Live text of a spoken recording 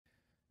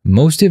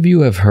Most of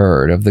you have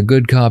heard of the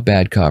good cop,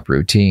 bad cop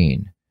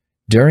routine.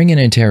 During an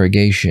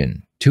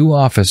interrogation, two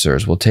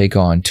officers will take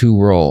on two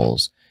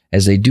roles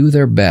as they do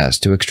their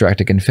best to extract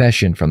a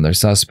confession from their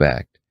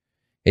suspect.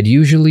 It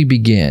usually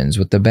begins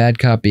with the bad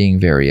cop being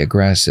very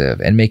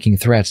aggressive and making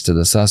threats to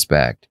the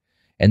suspect,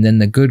 and then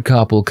the good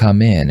cop will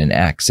come in and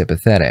act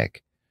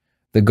sympathetic.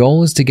 The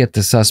goal is to get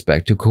the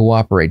suspect to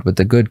cooperate with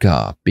the good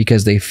cop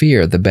because they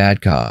fear the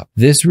bad cop.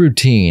 This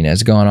routine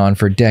has gone on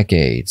for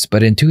decades,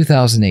 but in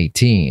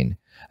 2018,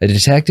 a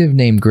detective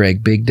named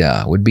Greg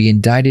Bigda would be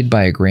indicted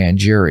by a grand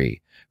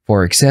jury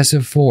for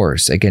excessive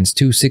force against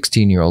two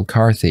 16-year-old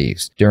car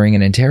thieves during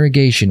an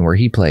interrogation where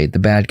he played the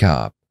bad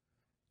cop.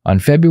 On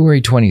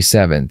February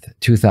 27,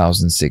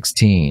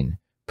 2016,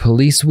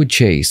 police would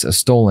chase a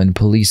stolen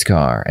police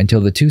car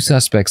until the two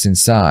suspects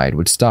inside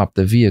would stop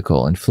the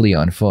vehicle and flee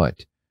on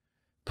foot.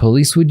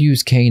 Police would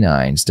use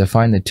canines to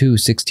find the two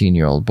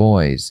 16-year-old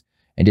boys,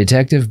 and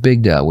Detective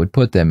Bigda would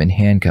put them in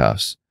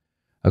handcuffs.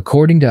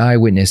 According to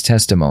eyewitness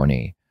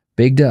testimony,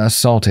 Bigda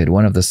assaulted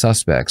one of the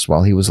suspects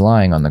while he was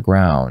lying on the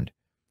ground.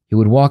 He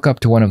would walk up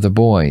to one of the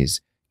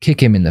boys,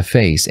 kick him in the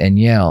face, and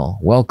yell,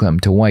 "Welcome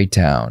to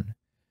Whitetown."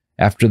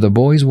 After the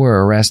boys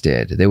were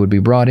arrested, they would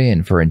be brought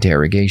in for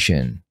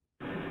interrogation.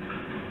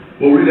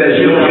 What were you guys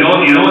doing?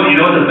 You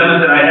know what the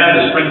benefit I have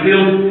is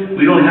Springfield?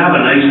 We don't have a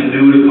nice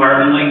new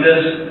department like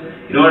this.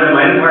 You know what, at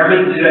my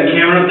department, see that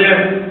camera up there?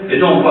 It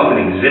don't fucking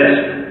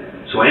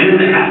exist. So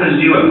anything that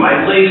happens to you at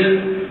my place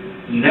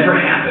never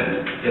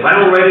happened. If I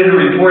don't write in a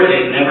report,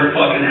 it never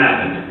fucking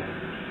happened.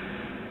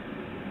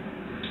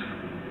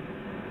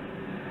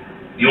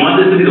 You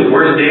want this to be the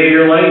worst day of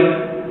your life?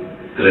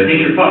 Because I think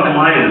you're fucking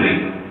lying to me.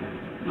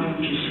 I'm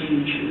just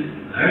saying the truth.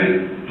 Alright?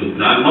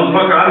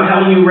 Motherfucker, I'm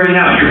telling you right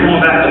now, you're going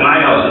back to my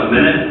house in a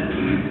minute.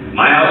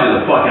 My house is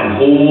a fucking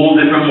whole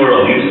different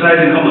world. You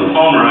decide to come to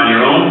Palmer on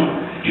your own,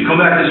 you come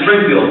back to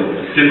Springfield,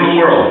 different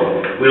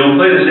world. We don't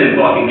play the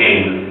same fucking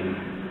game.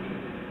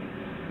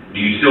 Do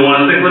you still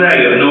want to stick with that?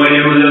 You have no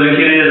idea who the other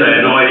kid is? I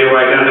have no idea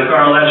where I got in the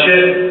car, all that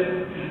shit?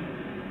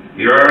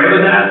 You're alright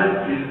with that?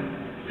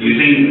 Yeah. Do you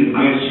think...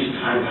 I was just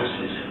tired, that's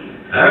what I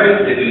said.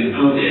 Alright,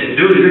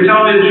 dude, if you're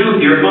telling me the truth,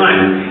 you're fine.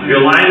 If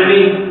you're lying to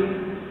me,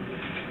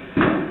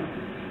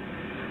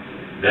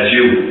 that's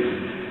you.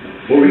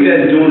 What were you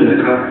guys doing in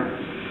the car?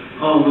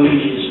 Oh, we were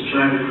just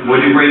driving around.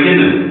 What'd you break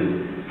into?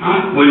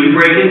 Huh? What'd you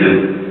break into?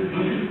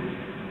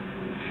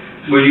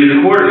 Where'd you get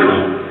the quarters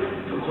from?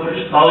 The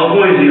quarters? All the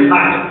coins in your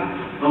pocket.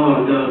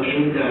 Oh, the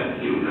kid that,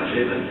 got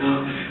it, but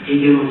no,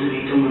 he gave them to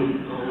me, told me,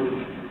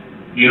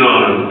 You know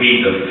I'm gonna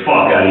beat the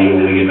fuck out of you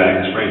when we get back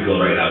to Springfield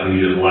right now, because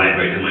you just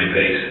lied right to my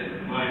face.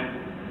 Why?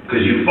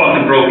 Because you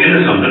fucking broke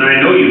into something, and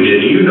I know you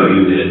did, and you know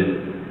you did.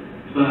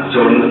 But,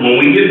 So when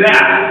we get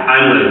back,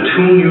 I'm gonna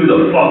tune you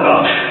the fuck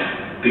up,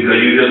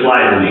 because you just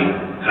lied to me.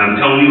 And I'm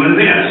telling you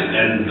in advance,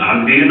 and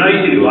I'm being nice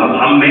to you.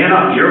 I'm man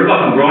up. You're a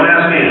fucking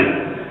grown-ass man.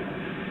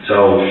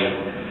 So,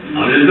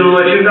 I'm just gonna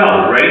let you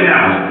know, right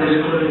now.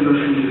 there's clothes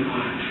from your car.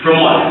 From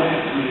what?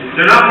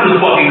 They're not from the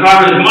fucking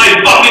car, it's my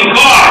fucking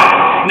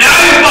car! Now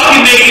you're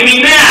fucking making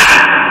me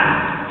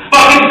mad!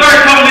 Fucking start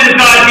telling me the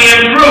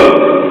goddamn truth!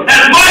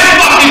 That's my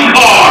fucking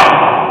car!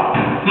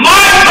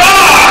 My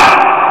car!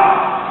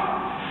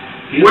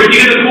 Where'd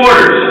you get the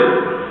quarters?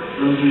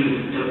 Those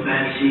in the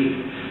back seat.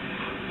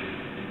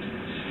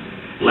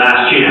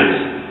 Last chance.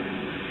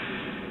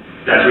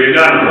 That's where you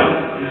got them from.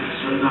 That's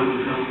where I got them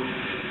from.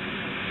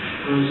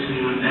 Those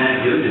in my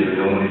bag. You didn't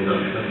even know when he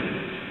done something.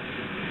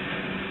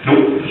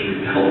 Nope.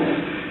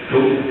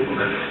 Nope.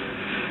 Okay.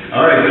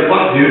 Alright, good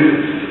luck,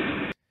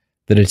 dude.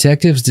 The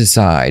detectives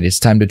decide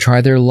it's time to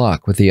try their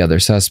luck with the other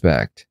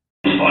suspect.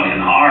 It's fucking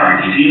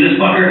hard. You see this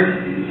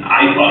fucker?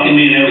 I fucking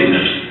mean everything.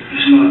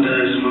 It's not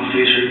that, it's my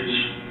face hurts.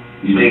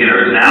 You think it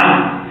hurts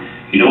now?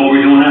 You know what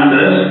we're doing after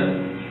this?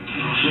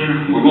 No, sir.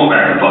 We're going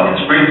back to fucking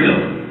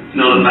Springfield. You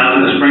know the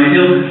mountain of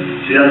Springfield?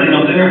 See that thing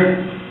up there?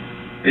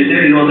 Right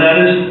there, you know what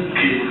that is?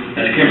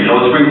 That's a camera. You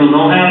know what Springfield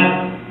don't have?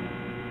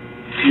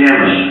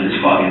 Cameras. It's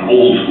fucking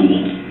old school.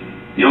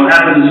 You know what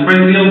happens in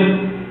Springfield?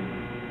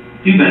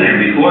 You've been there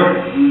before.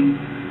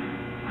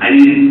 I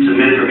need some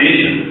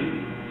information.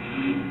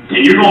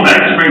 And you're going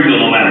back to Springfield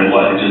no matter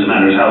what. It just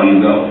matters how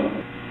you go.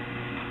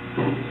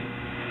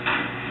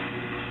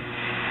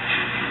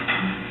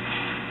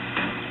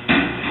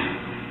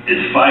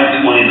 It's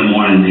 5:20 in the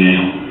morning,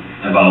 Daniel.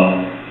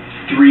 About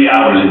 3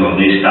 hours ago,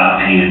 they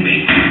stopped paying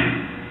me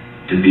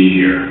to be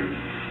here.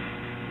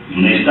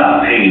 When they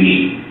stop paying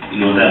me, you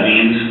know what that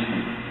means?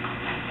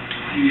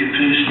 You get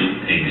pissed.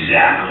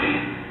 Exactly.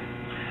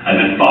 I've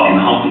been fucking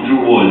humping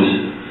through woods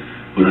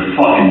with a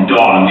fucking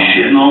dog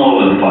shitting all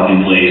over the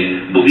fucking place,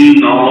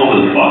 bleeding all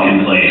over the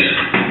fucking place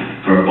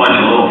for a bunch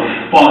of little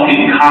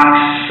fucking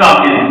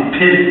cock-sucking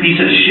piece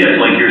of shit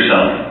like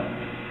yourself.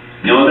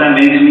 You know what that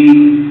makes me?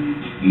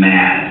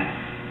 Mad.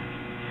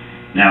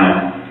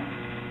 Now,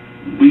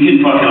 we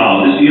can fucking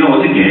all this, you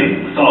know, it's a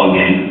game. It's all a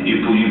game.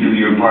 You do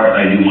your part,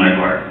 I do my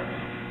part.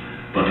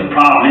 But the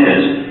problem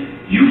is,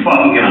 you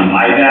fucking get on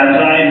my bad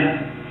side,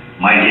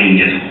 my game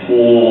gets a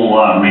whole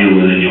lot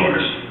realer than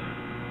yours.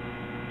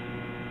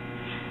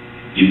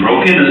 You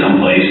broke into some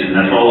place, and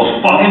that's where all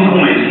those fucking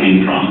coins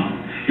came from.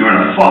 You're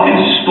in a fucking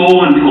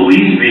stolen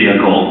police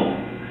vehicle,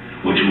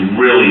 which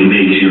really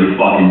makes your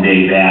fucking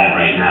day bad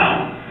right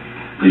now.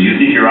 Because you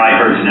think your eye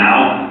hurts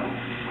now?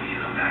 When you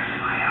come back to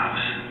my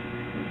house,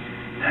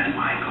 that's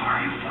my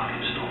car you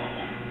fucking stole.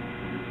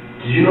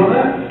 Did you know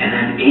that? And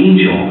that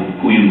angel,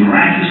 who you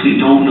miraculously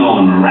don't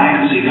know and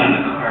miraculously got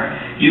in the car,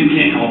 you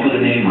can't come up with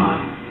a name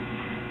on.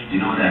 Do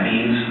you know what that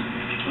means?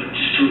 But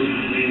just told you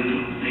the name.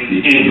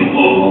 The angel.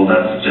 Oh, well,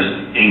 that's just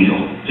angel.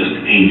 Just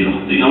angel.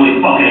 The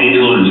only fucking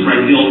angel in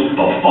Springfield,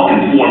 about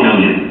fucking 4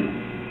 million.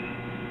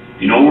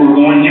 You know where we're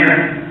going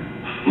here?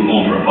 We're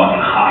going for a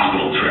fucking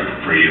hospital trip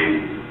for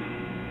you.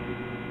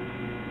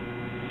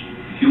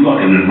 If you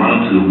fucking run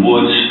into the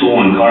woods,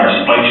 stolen car,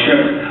 spike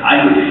strip,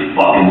 I could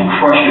fucking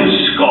crush your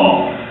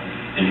skull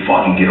and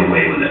fucking get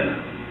away with it.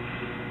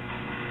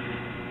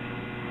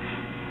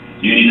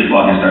 You need to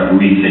fucking start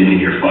rethinking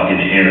your fucking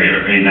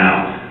area right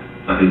now.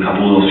 Like a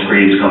couple little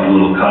scrapes, a couple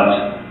little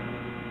cuts.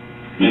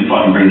 Maybe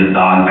fucking bring the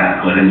dog back,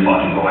 let him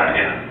fucking go at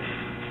you.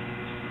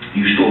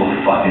 You stole a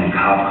fucking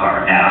cop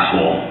car,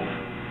 asshole.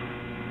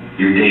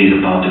 Your day's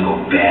about to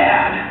go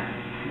bad.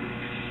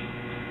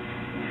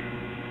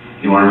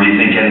 You want to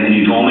rethink anything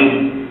you told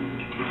me?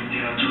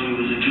 Yeah, I told you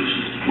it was a juice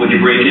system. What'd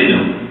you break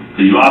into?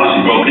 Because you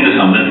obviously broke into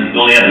something. You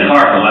only had the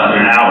car for less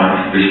than an hour.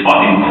 There's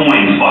fucking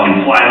coins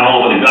fucking flying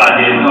all over the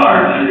goddamn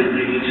car. I didn't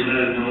break into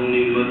that. The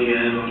only money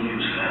I had on me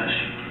was cash.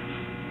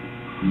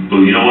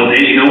 But you know what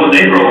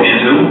they broke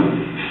into?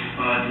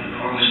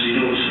 Honestly,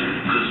 no, sir.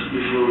 Because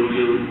before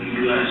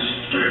you guys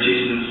started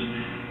chasing us,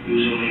 you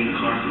was only in the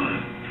car for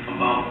like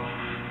about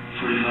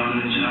 45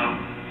 minutes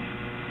out.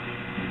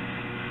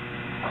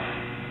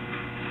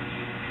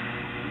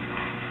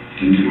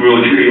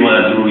 Really sure you want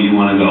that's the route you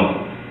want to go?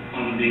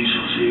 I'm being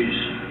so serious,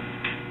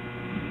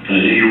 sir.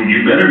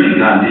 You better be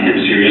goddamn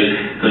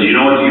serious, because you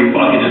know what? You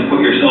fucking just put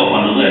yourself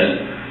on the list.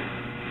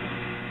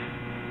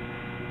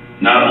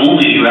 Not only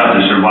do you have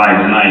to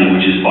survive tonight,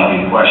 which is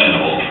fucking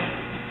questionable,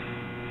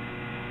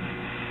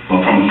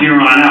 but from here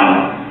on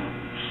out,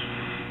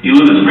 you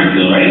live in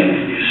Springfield, right?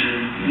 Yes, sir.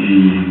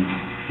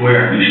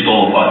 Where? You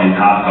stole a fucking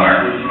cop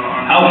car.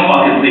 How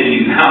fucking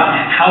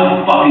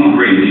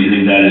great do you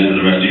think that is for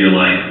the rest of your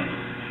life?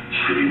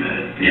 It's pretty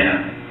bad.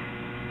 Yeah.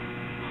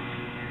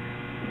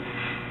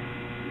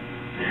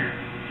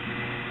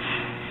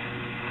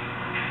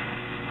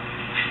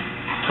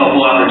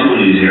 Couple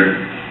opportunities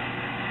here.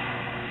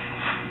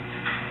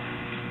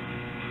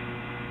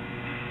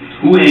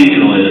 Who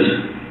Angel is,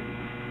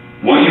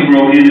 what you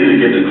broke into to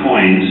get the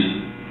coins,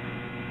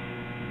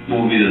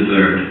 what would be the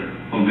third?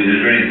 Is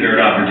there any third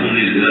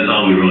opportunities? Because that's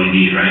all we really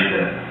need, right?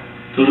 Yeah.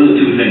 Those are the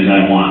two things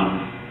I want.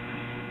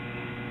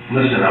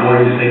 Listen, I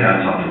want you to think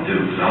on something too,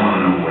 because I want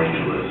to know who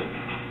Angel is.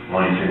 I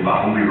want you to think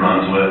about who he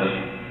runs with.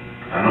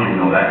 I don't even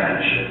know that kind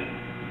of shit.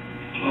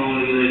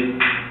 Only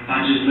like,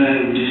 I just met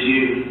him this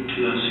year,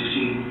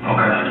 2016.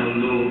 Okay. I don't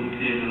know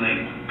him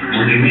like personally.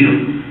 Where'd you meet him?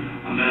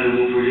 I met him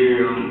over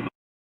here.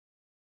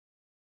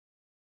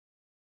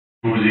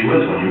 Who was he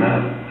with when you met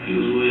him? He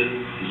was with.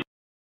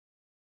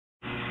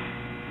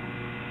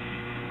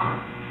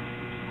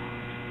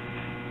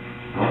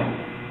 Well,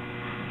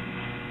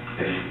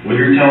 if what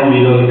you're telling me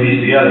doesn't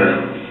piece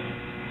together,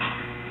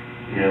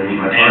 you're gonna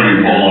meet my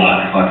Henry partner.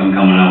 Bullock fucking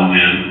coming out,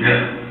 man.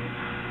 Yeah.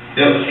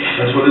 Yep,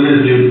 that's what it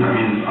is, dude. I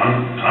mean,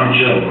 I'm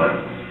chill, but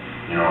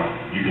you know,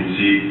 you can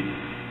see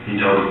he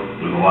dealt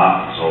with a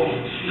lot, so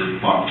you're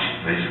fucked,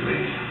 basically.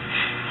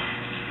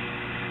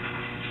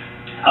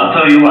 I'll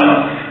tell you what.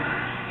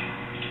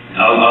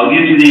 I'll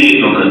give you the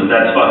angel, because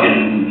that's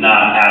fucking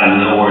not out of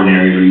the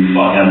ordinary for you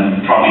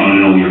fucking. Probably don't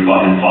even know who your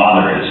fucking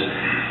father is.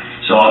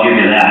 So I'll give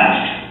you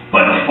that.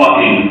 But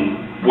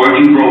fucking what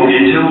you broke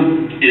into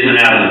isn't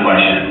out of the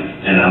question.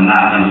 And I'm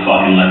not gonna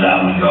fucking let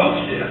that one go.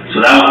 Yeah.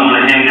 So that one, I'm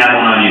gonna hang that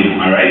one on you,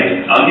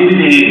 alright? I'll give you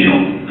the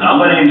angel. I'll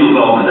let angel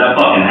go, because that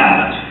fucking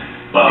happens.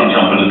 Fucking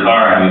jump in the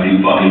car, have a few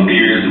fucking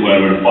beers, do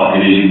whatever the fuck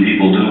it is you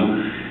people do.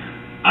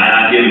 I'm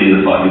not giving you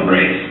the fucking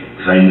break.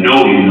 Because I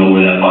know you know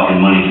where that fucking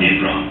money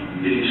came from.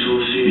 Being so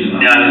serious.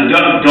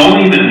 Now,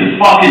 don't even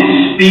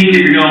fucking speak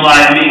if you're gonna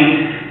lie to me,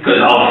 because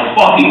I'll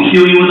fucking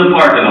kill you in the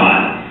parking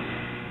lot.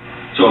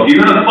 So if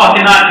you're gonna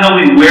fucking not tell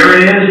me where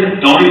it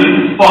is, don't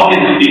even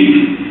fucking speak.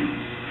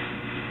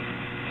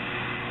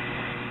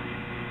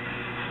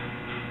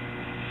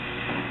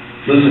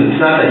 Listen, it's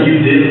not that you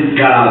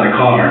got out of the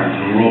car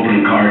and were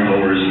opening car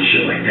doors and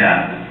shit like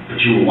that, but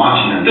you were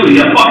watching that. Dude,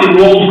 you got fucking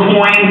rolled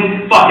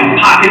coin, fucking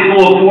pockets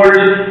full of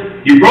quarters.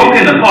 You broke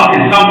into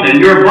fucking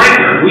something, you're a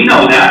breaker, we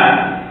know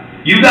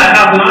that. You got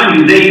nothing on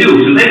you, they do.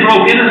 So they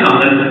broke into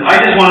something, I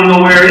just want to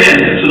know where it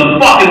is. So the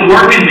fucking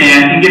working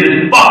man can get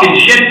his fucking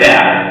shit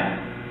back.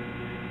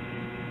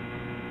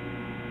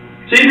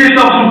 Save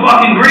yourself some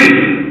fucking grief.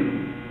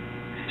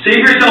 Save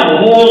yourself a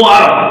whole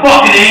lot of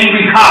fucking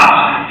angry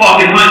cops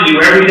fucking hunting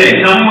you every day.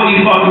 Tell me what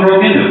you fucking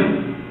broke into.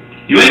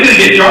 You ain't gonna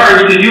get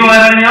charged because you don't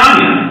have anything on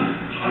you.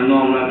 I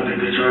know I'm not gonna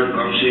get charged,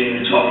 but I'm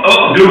saying it's all.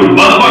 Oh, dude,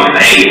 motherfucker,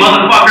 hey,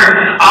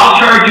 motherfucker, I'll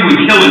charge you with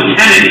killing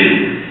Kennedy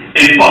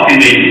and fucking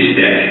make you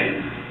stick.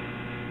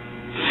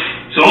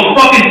 So don't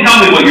fucking tell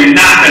me what you're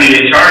not gonna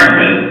get charged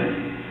with.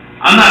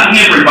 I'm not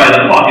hampered by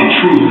the fucking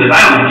truth, because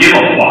I don't give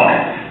a fuck.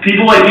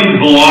 People like you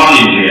belong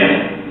in jail.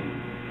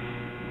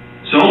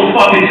 So don't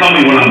fucking tell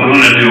me what I'm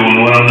gonna do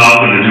and what I'm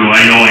not gonna do.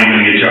 I know I'm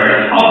gonna get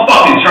charged. I'll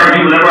fucking charge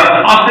you whatever.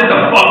 I'll stick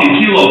a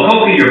fucking kilo of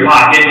coke in your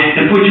pocket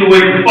and put you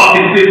away for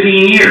fucking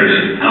 15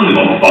 years. I don't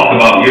give a fuck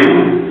about you.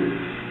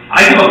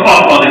 I give a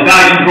fuck about the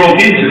guy you broke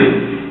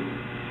into.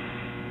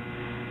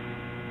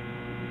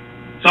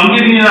 So I'm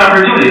giving you an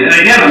opportunity. And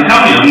again, I'm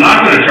telling you, I'm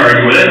not going to charge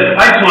you with it.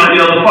 I just want to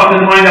be able to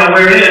fucking find out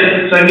where it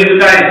is so I can give the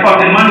guy his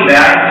fucking money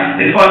back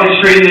and fucking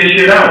straighten this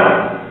shit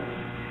out.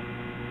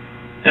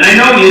 And I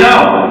know you know.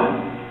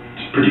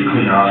 It's a pretty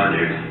clean offer,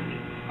 dude.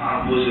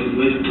 I wasn't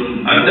with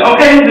them.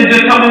 Okay, then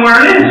just tell me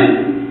where it is.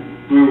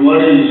 Where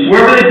what is?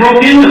 Wherever they broke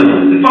into.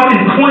 The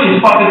fucking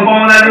coins fucking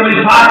falling out of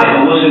everybody's pocket.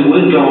 I wasn't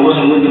with them. I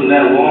wasn't with them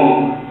that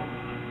long.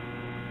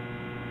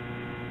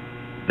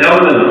 That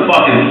would have been the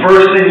fucking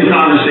first thing in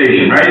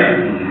conversation,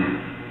 right?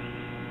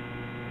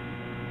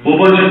 Whole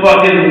bunch of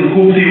fucking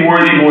hoopty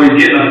worthy boys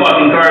getting a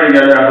fucking car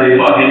together after they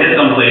fucking hit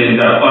someplace and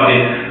got a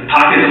fucking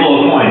pocket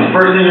full of coins.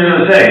 First thing they're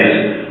gonna say is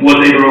what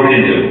they broke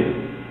into.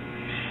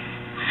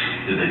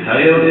 Did they tell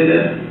you what they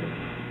did?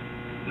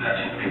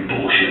 That's fucking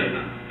bullshit.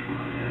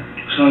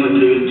 It's not like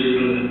they're just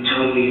gonna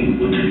tell me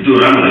what to do.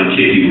 Dude, I'm gonna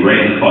kick you right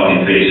in the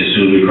fucking face as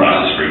soon as we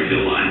cross the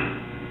Springfield line.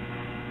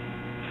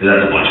 Cause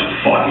that's a bunch of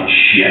fucking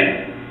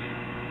shit.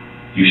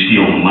 You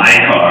steal my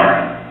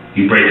car,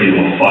 you break into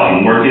a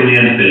fucking working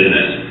man's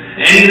business.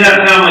 Any of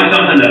that sound like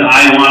something that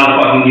I want to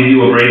fucking give you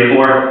a break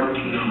for?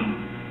 No.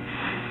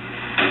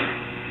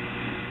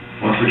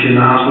 What's the kid in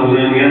the hospital's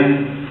name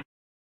again?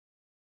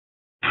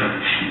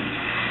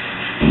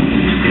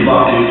 Good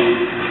luck, dude.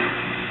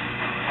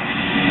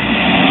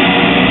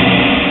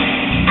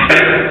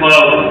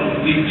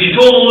 Well, you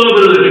told a little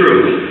bit of the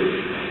truth.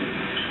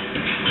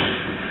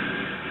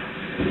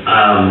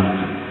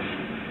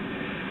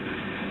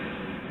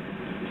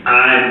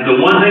 The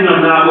one thing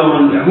I'm not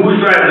willing to... Who was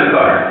driving the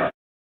car?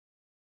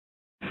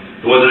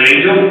 It was an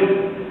Angel?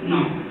 No.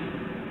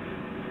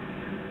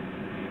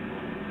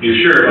 You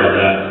sure about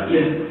that?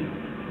 Yeah.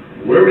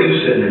 Where were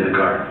you sitting in the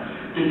car?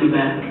 In the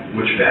back.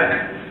 Which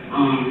back?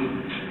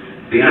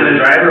 Behind the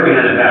driver or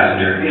behind the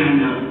passenger?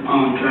 Behind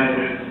the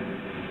driver.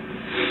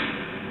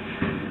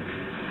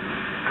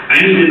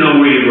 I need to know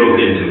where you broke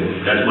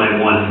into. That's my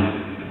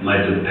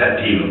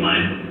pet peeve of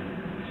mine.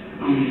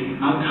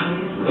 I'll tell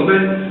you. Okay.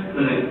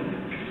 But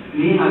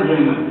me, I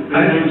didn't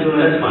break into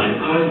it. That's fine.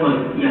 Cars,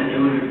 but yeah, they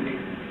were.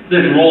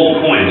 There's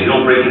rolled coins. You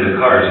don't break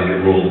into cars and get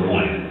rolled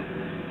coin.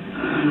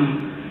 I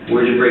know.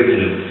 Where'd you break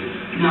into?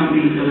 Not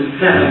me. It was.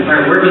 Yeah. All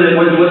right. Where were they?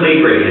 What they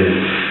break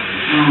into?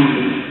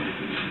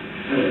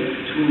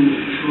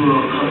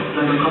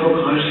 Like a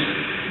couple cars.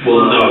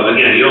 Well, no.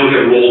 Again, you don't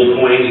get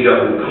rolled coins. You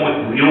got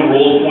coin. You know what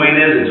rolled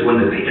coin is? It's when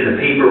the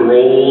paper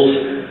rolls.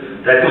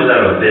 That comes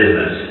out of a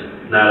business,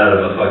 not out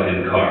of a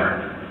fucking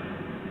car.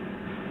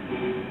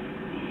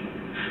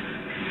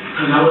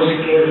 Because I was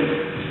scared.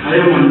 I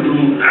didn't want to do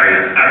it. All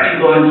right.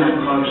 Go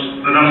inside cars.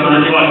 Enough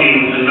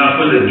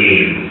with the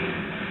game.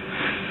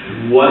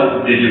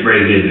 What did you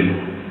break into?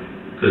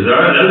 Because the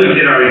other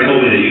kid already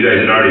told me that you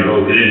guys had already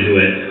broken into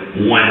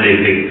it when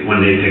they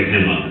picked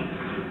him up.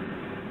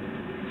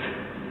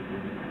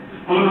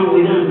 Oh no,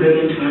 we didn't break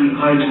into any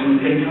cars when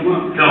we picked him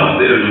up. No,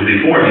 it was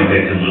before he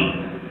picked him up.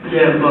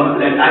 Yeah, but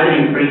like I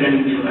didn't break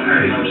into any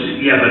Alright, cars.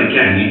 yeah, but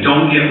again, you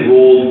don't get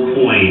rolled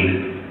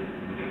coin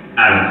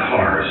out of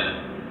cars.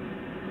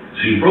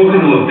 So you broke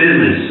into a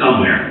business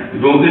somewhere. You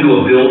broke into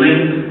a building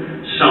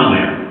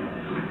somewhere.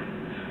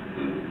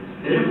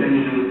 They didn't bring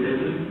into a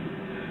business.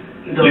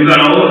 You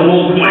got all those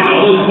rolled coins.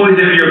 All those coins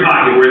in your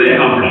pocket. Where did they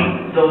come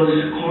from? Those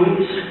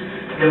coins,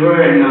 they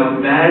were in a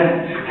bag,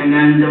 and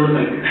then there was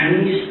like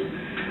pennies,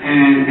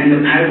 and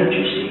the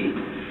passenger seat,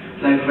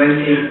 like right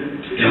there.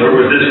 And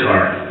where was this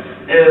car?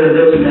 It was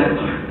in that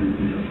car.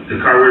 The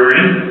car we were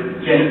in?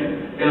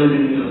 Yeah, it was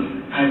in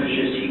the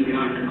passenger seat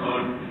behind the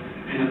car,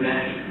 in a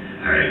bag.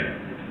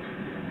 Alright.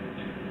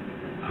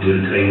 I'm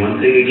going to tell you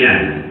one thing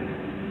again.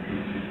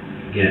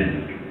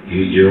 Again,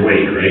 you're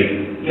awake,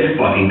 right? Yeah. You're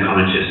fucking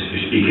conscious.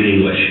 You're speaking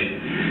English.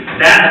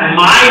 That's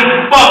my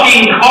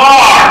fucking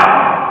car!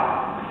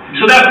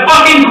 So that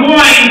fucking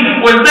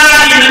coin was not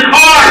in the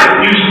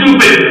car, you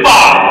stupid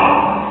fuck!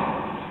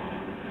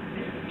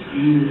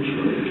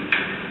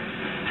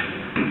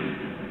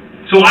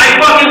 So I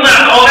fucking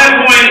left all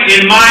that coin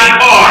in my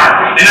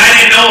car, and I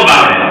didn't know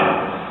about it.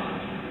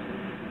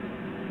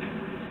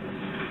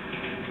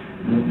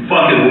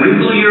 Fucking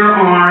wrinkle your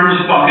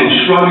arms, fucking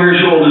shrug your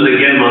shoulders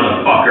again,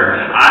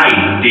 motherfucker.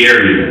 I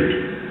dare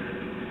you.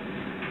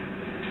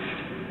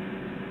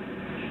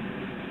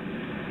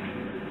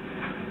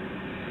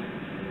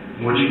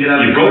 What'd you get out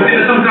of You broke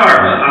into some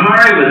cars. I'm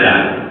alright with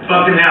that.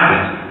 Fucking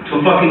happens. That's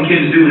what fucking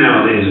kids do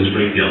nowadays in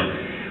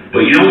Springfield.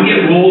 But you don't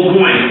get rolled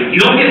coins.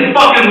 You don't get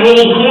fucking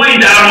rolled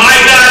coins out of my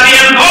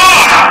goddamn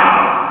car!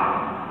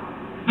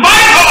 My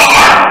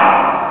car!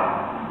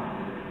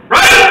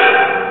 Right?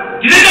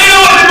 Do you think I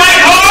know what's in my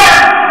car?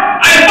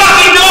 I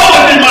fucking know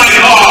what's in my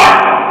car!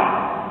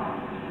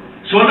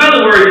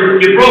 other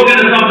words, you broke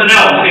into something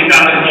else and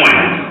got the coin.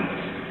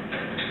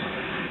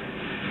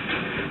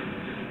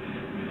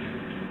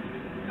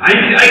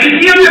 I can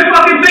see on your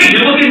fucking face,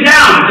 you're looking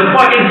down. It's a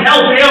fucking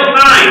telltale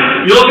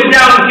sign. You're looking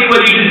down to see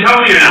whether you should tell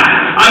me or not.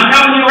 I'm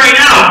telling you right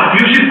now,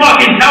 you should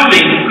fucking tell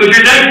me, because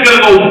your night's gonna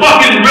go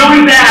fucking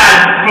really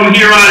bad from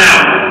here on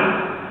out.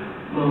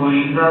 Well, when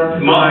he got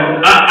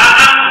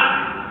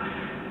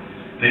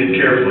Think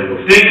carefully.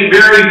 Think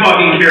very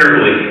fucking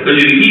carefully, because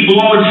if you keep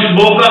blowing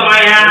smoke up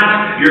my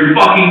ass, your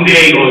fucking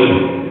day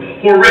goes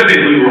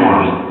horrifically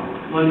wrong.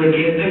 when the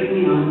kid picked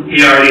me up, He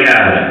already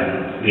had it.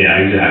 Yeah,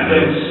 exactly.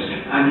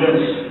 I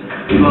guess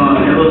it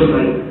was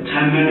like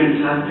 10 minutes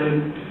after,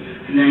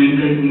 and then he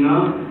picked me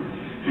up,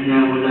 and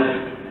then we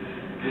left.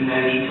 And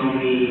then he told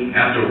me...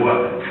 After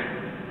what?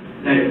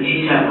 Like,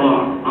 he said,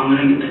 oh, I'm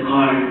gonna get the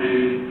car and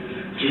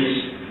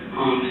just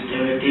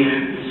stay right there.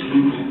 It's a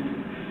loophole.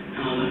 And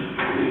I was like,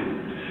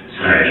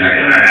 alright.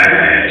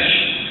 Alright.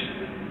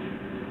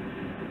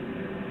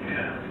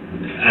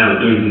 Yeah.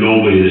 There's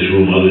nobody in this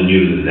room other than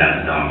you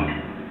that's dumb.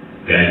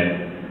 Okay?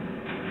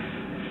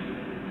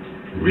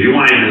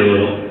 Rewind it a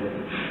little.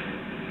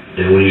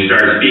 And when you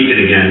start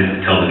speaking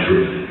again, tell the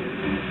truth.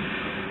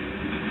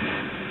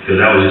 Because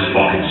that was just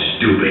fucking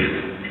stupid.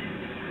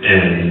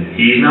 And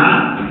he's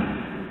not.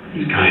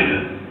 He's kinda.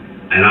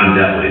 And I'm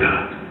definitely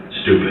not.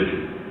 Stupid.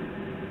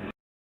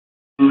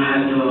 You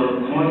had the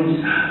coins,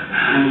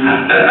 and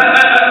that's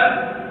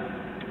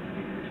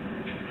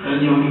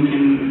the only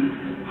thing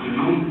I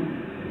know.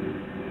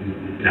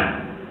 No.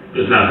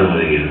 That's not the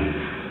only thing you know.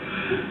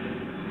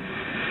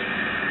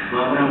 Why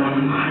would I want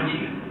to lie to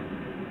you?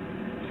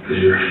 Because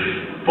you're a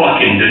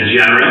fucking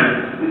degenerate.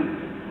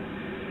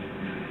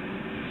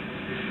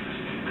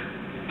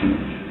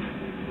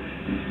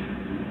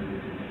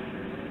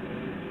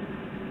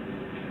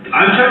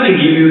 I'm trying to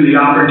give you the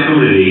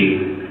opportunity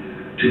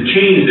to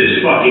change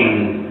this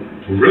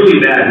fucking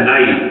really bad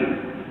night.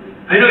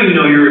 I know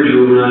you're a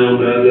juvenile,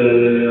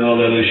 all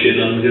that other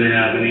shit, nothing's gonna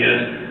happen yet.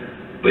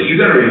 But you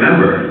gotta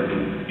remember,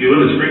 you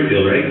live in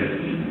Springfield, right?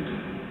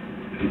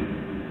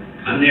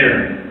 I'm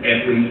there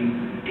every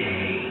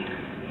day.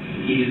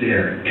 He's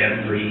there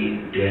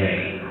every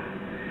day.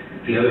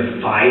 The other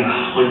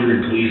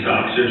 500 police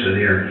officers are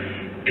there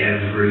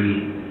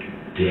every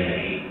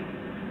day.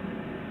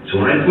 So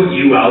when I put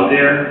you out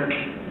there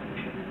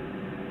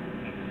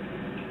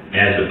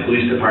as the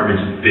police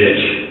department's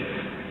bitch,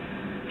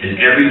 and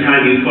every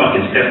time you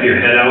fucking step your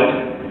head out,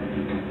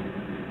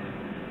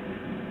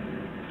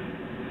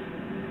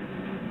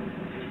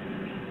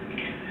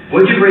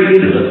 what'd you break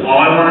into? That's all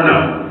I want to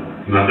know.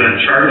 I'm not going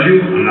to charge you.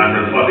 I'm not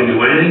going to fucking do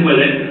anything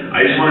with it.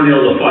 I just want to be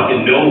able to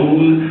fucking know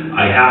who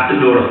I have to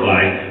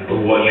notify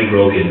of what you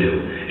broke into.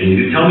 And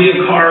you tell me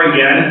a car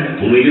again,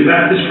 when we get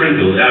back to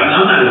Springfield,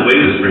 I'm not going to wait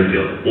to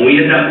Springfield. When we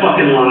hit that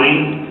fucking line,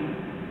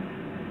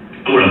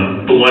 I'm going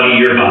to bloody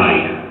your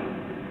body.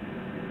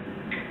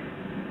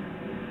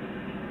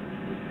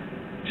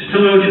 Just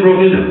tell me what you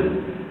broke into.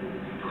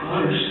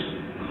 Cars.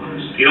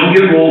 You don't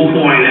get rolled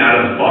coin out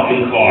of a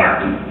fucking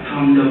car.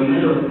 From the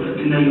middle,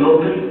 didn't they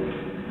open?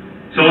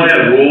 Someone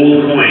had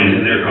rolled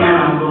coins in their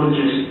car. No,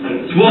 just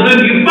like... Well, then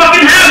you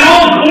fucking have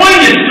rolled coin,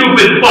 you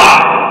stupid fuck!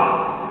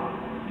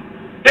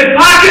 His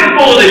pocket's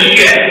full of this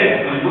shit!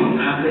 I know,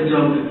 pockets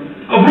of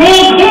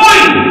rolled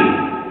coin!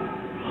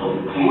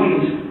 Rolled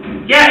coins?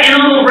 Yeah, in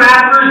little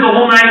wrappers, the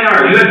whole 9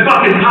 yards. You had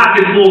fucking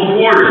pockets full of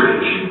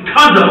quarters.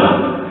 Tons of them.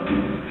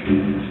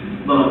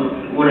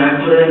 But what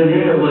I put in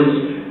there was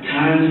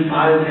 10s,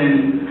 5s,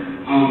 and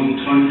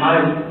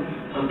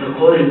 25 of the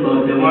quarters,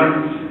 but they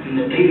weren't in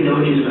the thing, they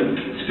were just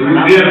like... So we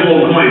had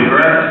rolled coin,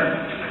 correct?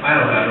 I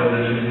don't have it, it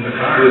was in the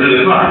car. It was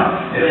in the car.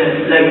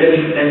 Yeah, like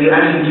if you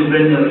ask him to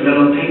bring the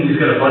yellow thing. He's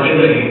got a bunch of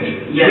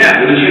change. Yeah.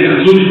 Yeah, it was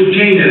a loose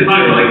change in his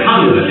pocket, like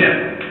tons of it.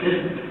 Yeah.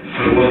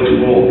 But it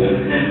wasn't rolled.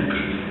 Yeah.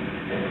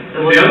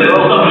 The other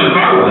stuff in the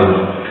car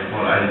wasn't.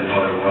 Well, I didn't know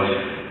there was.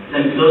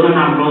 Like, those are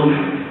not rolled.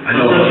 I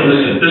know, but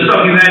listen. The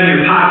stuff you had in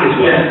your pockets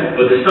was, Yeah.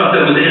 but the stuff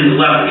that was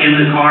left in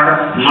the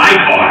car, my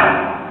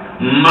car.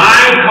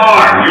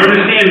 You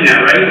understand that,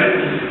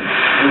 right?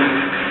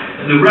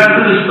 The rest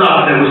of the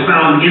stuff that was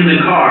found in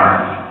the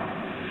car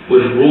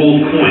was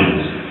rolled coins,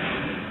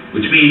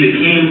 which means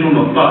it came from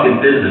a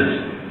fucking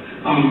business.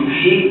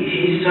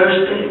 He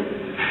searched it,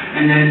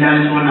 and then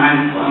that's when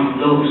I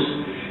found those,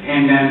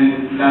 and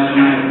then that's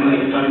when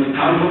I started to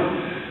count them,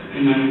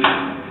 and then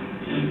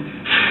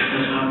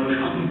that's how we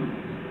found them.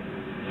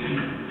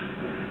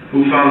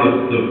 Who found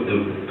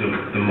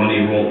the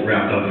money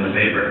wrapped up in the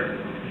paper?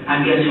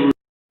 I guess it was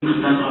because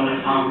that's all I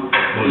found.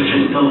 Was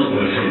it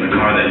from the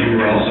car that you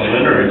were also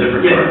in, or a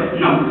different car?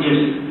 Yeah, no,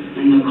 just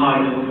in the car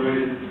that we were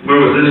in.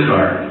 Where was this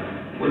car?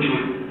 Which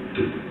one?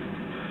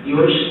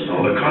 Yours?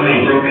 Oh, the car that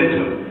you broke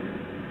into.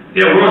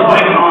 Yeah, where was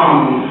my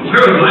car?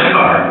 Where was my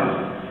car?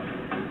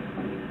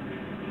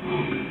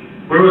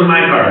 Where was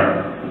my car?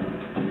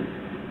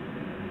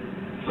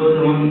 That was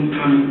the one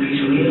trying to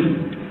pizzeria?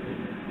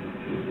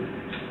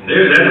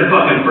 That's the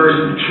fucking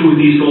first truth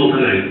he sold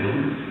tonight.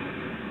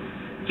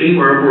 See,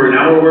 we're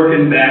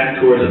working back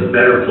towards a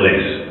better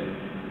place.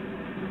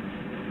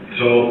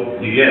 So,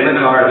 you get in the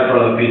car in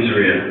front of the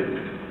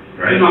pizzeria,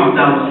 right? No,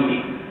 that wasn't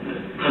me.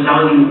 Because I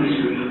was in the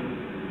pizzeria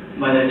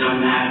by the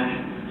time that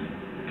happened.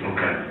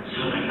 Okay. So,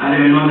 like, I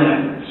didn't know that.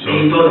 So,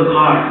 they stole the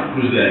car.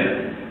 Who's they?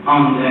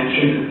 That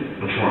kid.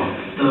 Which one?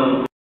 The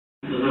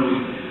little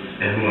one.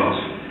 And who else?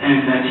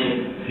 And that's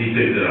it. He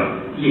picked it up?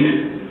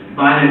 Yeah.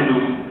 But I didn't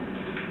know.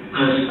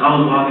 Because I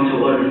was walking to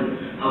order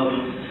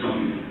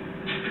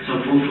some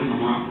food for my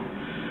mom.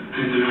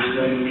 And then I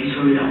started in the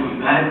pizzeria. I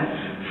went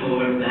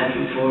back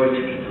and forward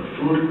to get the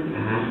food.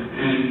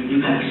 And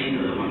you guys see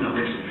the one that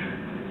works there.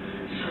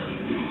 So,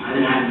 you know, I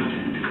didn't have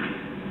nothing to do.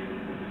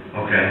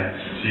 Okay.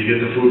 So you get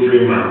the food for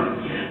your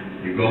mom.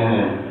 Yeah. You go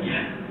home.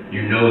 Yeah.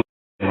 You know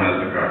who has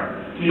the car.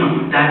 No,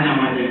 that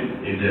time I didn't.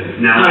 You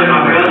didn't. Now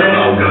my brother.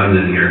 all guns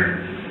in here.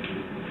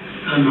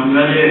 Because my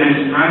brother and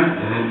his friend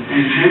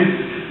and him,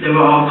 they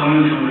were all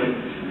coming from like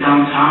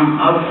downtown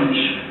up from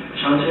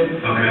shelter.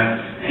 Okay.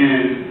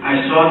 And I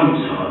saw them,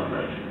 so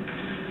like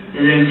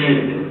they didn't say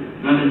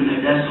nothing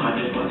like that, so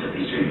I just walked up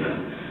the street back.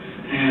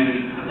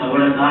 And I got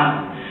what I got,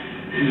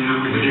 and then I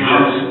went to the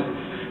house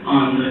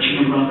on the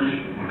chicken broccoli.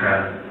 Okay.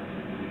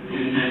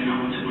 And then I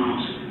went to my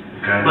house.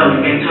 Okay. But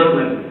it took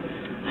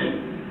like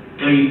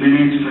 30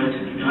 minutes for it to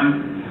be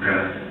done.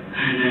 Okay.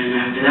 And then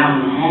after that I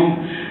went home,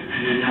 and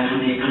then that's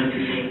when they started to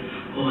say,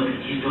 oh,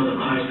 he stole the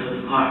car,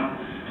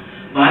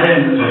 But I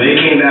didn't. So they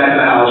came back to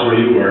the house where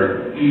you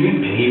were,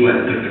 Mm-hmm. and he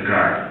went and took the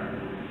car.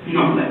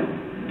 No, like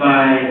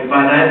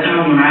by that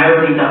time when I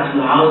already got to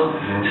the house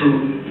to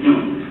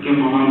give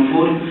my mom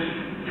food,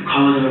 the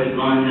car was already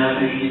gone. That's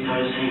when he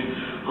started saying,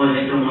 "Oh,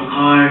 they stole my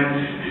car,"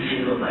 and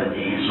she goes like,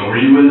 "Damn." So were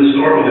you in the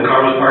store when the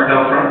car was parked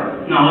out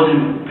front? No, I was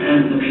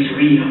in the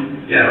pizzeria.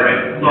 Yeah,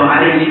 right. But I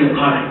didn't see the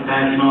car like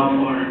backing up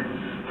or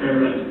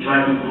like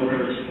driving over.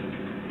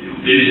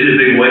 Did you see the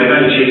big white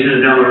guy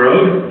chasing it down the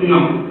road? No,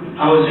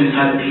 I was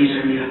inside the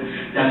pizzeria.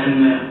 That's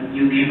when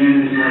you came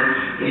in and said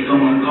they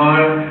stole my car.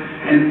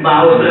 But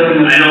I was still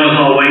in the... I know it's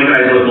all white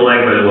guys look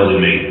alike, but it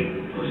wasn't me.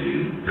 Was it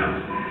you? No.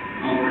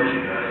 Oh, really?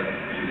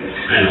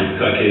 I know.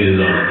 Caucasians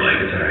all look alike.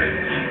 It's alright.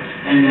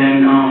 And then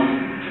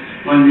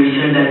when they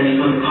said that they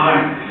stole the car,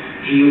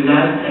 he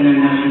left, and then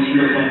that's when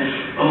Cito said,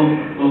 "Oh,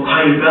 we'll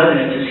call your brother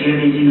to see if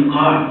he's in the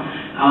car."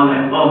 I was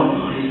like, "Oh,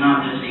 no, he's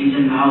not, because he's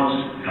in the house."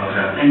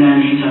 Okay. And then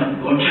he said,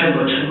 go check,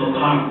 go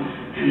call him.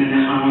 And then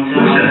that's when I went to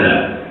the house. Who said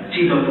that?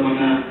 Cito, the one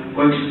that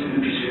works in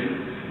the pizzeria.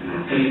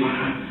 He's my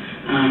friend.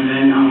 And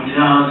then I went to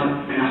the house,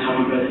 and I saw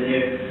my brother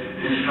there,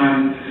 and his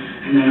friend.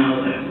 And then I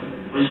was like,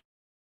 where's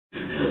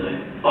he was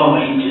like, "Oh,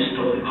 he just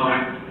stole the car."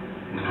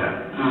 Okay.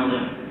 And I was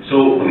like, So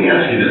let me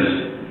ask you this.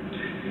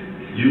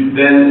 You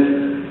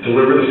then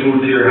deliver the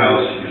food to your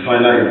house, you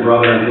find out your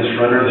brother and his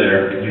friend are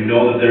there, you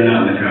know that they're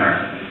not in the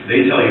car.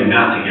 They tell you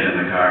not to get in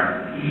the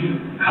car.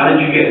 How did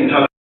you get in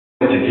touch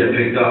with him to get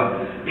picked up?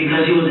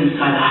 because he was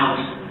inside the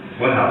house.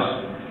 What house?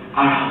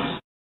 Our house.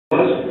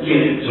 Was?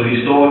 Yeah. So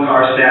he stole a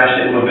car,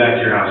 stashed it, and went back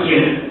to your house?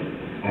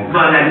 Yeah. Okay.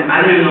 But like, I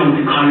didn't know what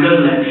the car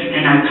looked like,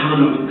 and I told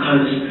him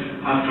because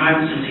our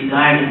friend, since he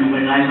died, didn't know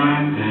what lies on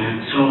him.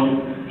 So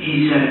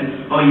he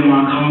said, "Oh, you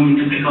want to come with me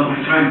to pick up my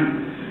friend?"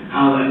 I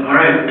was like, "All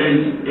right,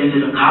 is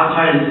it a cop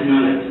car? Is it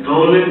not like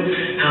stolen?"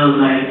 He was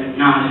like,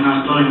 "Nah, it's not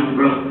stolen,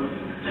 bro."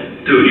 Like,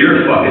 Dude,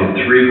 you're fucking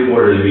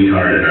 3/4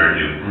 retarded, aren't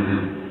you?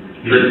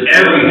 Because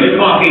every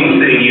fucking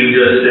thing you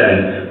just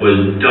said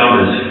was dumb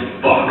as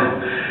fuck.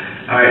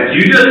 Alright,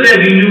 you just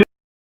said you knew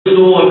he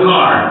stole a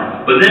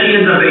car, but then he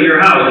ends up at your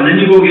house, and then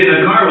you go get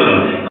in a car with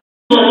him.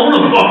 You don't own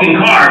a fucking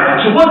car,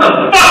 so what the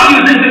fuck do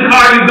you think the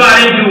car you got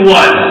into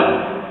was?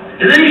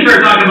 And then you start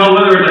talking about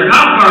whether it's a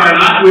cop car or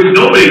not, which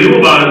nobody knew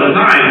about at the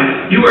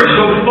time. You are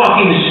so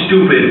fucking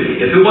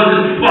stupid. If it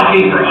wasn't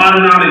fucking for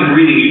autonomic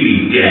breathing, you'd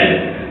be dead.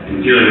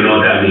 You don't even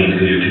know what that means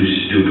because you're too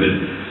stupid.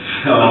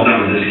 I'm done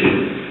with this kid.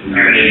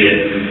 You're an idiot.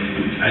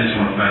 I just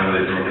want to find where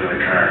they broke into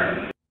the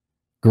car.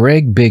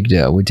 Greg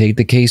Bigda would take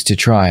the case to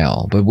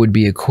trial but would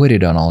be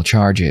acquitted on all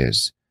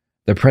charges.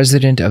 The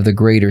president of the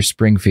Greater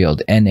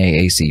Springfield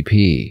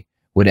NAACP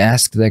would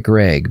ask that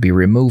Greg be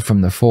removed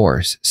from the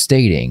force,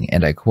 stating,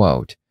 and I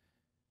quote,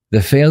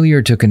 "The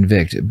failure to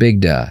convict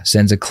Bigda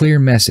sends a clear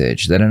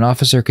message that an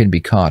officer can be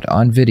caught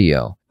on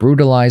video,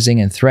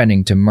 brutalizing and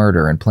threatening to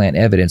murder and plant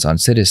evidence on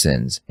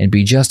citizens and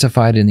be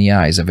justified in the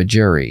eyes of a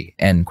jury."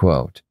 End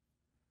quote.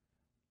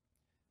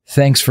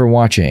 Thanks for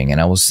watching,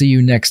 and I will see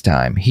you next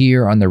time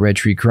here on the Red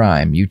Tree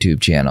Crime YouTube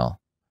channel.